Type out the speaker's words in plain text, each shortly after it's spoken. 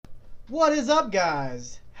What is up,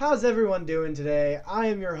 guys? How's everyone doing today? I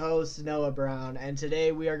am your host, Noah Brown, and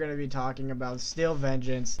today we are going to be talking about Steel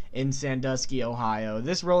Vengeance in Sandusky, Ohio.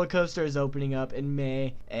 This roller coaster is opening up in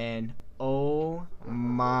May, and oh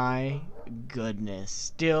my goodness,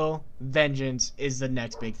 Steel Vengeance is the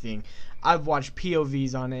next big thing. I've watched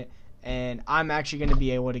POVs on it, and I'm actually going to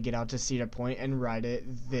be able to get out to Cedar Point and ride it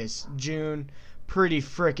this June. Pretty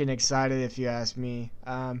freaking excited, if you ask me.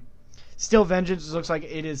 Steel Vengeance looks like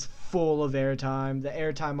it is full of airtime. The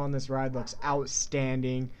airtime on this ride looks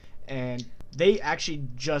outstanding, and they actually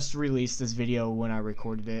just released this video when I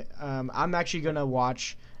recorded it. I'm actually gonna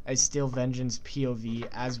watch a Steel Vengeance POV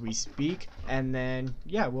as we speak, and then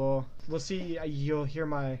yeah, we'll see. You'll hear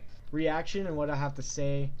my reaction and what I have to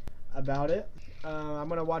say about it. I'm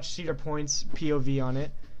gonna watch Cedar Point's POV on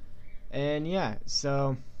it, and yeah,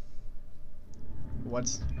 so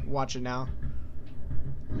let's watch it now.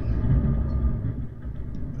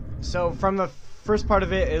 So from the first part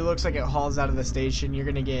of it, it looks like it hauls out of the station. You're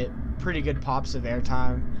going to get pretty good pops of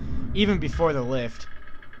airtime, even before the lift.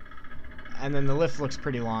 And then the lift looks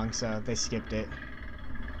pretty long, so they skipped it.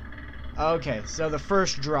 Okay, so the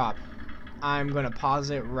first drop. I'm going to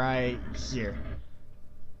pause it right here.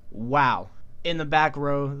 Wow. In the back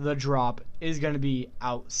row, the drop is going to be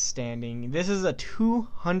outstanding. This is a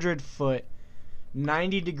 200-foot,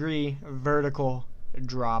 90-degree vertical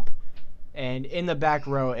drop. And in the back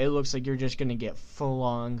row, it looks like you're just going to get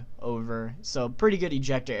flung over. So pretty good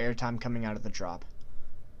ejector airtime coming out of the drop.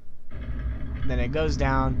 Then it goes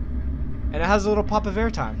down, and it has a little pop of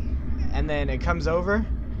airtime. And then it comes over,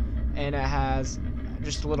 and it has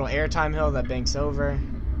just a little airtime hill that banks over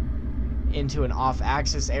into an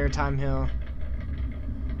off-axis airtime hill,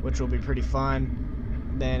 which will be pretty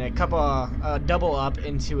fun. Then a double up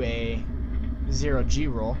into a 0G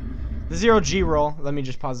roll. The 0G roll, let me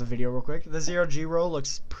just pause the video real quick. The 0G roll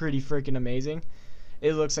looks pretty freaking amazing.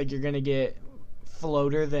 It looks like you're gonna get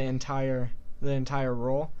floater the entire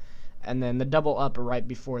roll, and then the double up right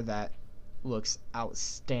before that looks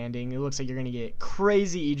outstanding. It looks like you're gonna get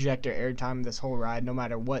crazy ejector airtime this whole ride, no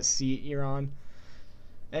matter what seat you're on.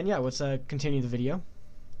 And yeah, let's continue the video.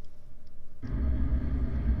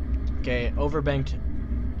 Okay, overbanked,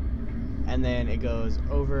 and then it goes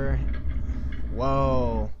over.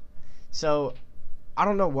 Whoa. So, I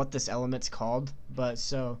don't know what this element's called, but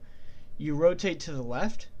so you rotate to the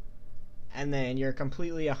left, and then you're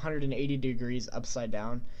completely 180 degrees upside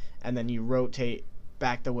down, and then you rotate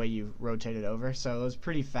back the way you rotated over. So it was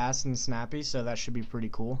pretty fast and snappy, so that should be pretty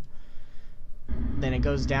cool. Then it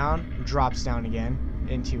goes down, drops down again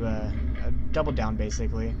into a double down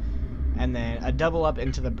basically, and then a double up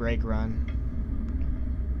into the brake run.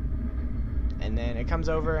 And then it comes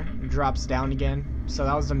over, drops down again. So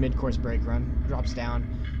that was the mid-course brake run. Drops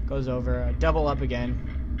down, goes over, a double up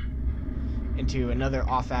again into another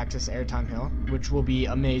off-axis airtime hill, which will be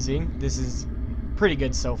amazing. This is pretty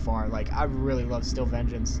good so far. Like, I really love Steel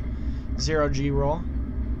Vengeance. 0G roll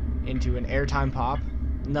into an airtime pop,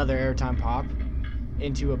 another airtime pop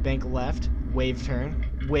into a bank left, wave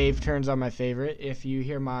turn. Wave turns are my favorite. If you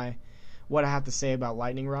hear what I have to say about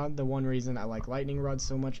Lightning Rod, the one reason I like Lightning Rod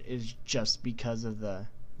so much is just because of the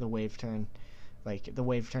wave turn. Like, the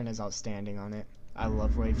wave turn is outstanding on it. I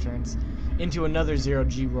love wave turns. Into another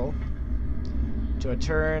 0G roll. To a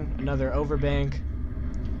turn, another overbank.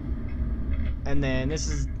 And then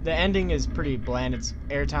the ending is pretty bland. It's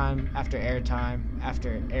airtime after airtime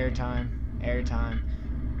after airtime, airtime.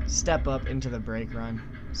 Step up into the brake run.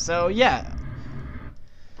 So, yeah.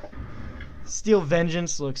 Steel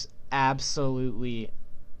Vengeance looks absolutely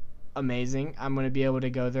amazing. I'm going to be able to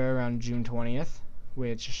go there around June 20th,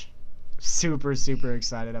 which super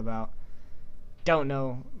excited about. Don't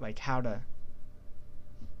know how to,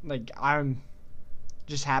 I'm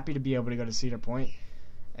just happy to be able to go to Cedar Point.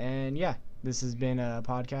 And yeah, this has been a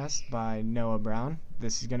podcast by Noah Brown.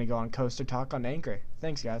 This is going to go on Coaster Talk on Anchor.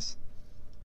 Thanks, guys.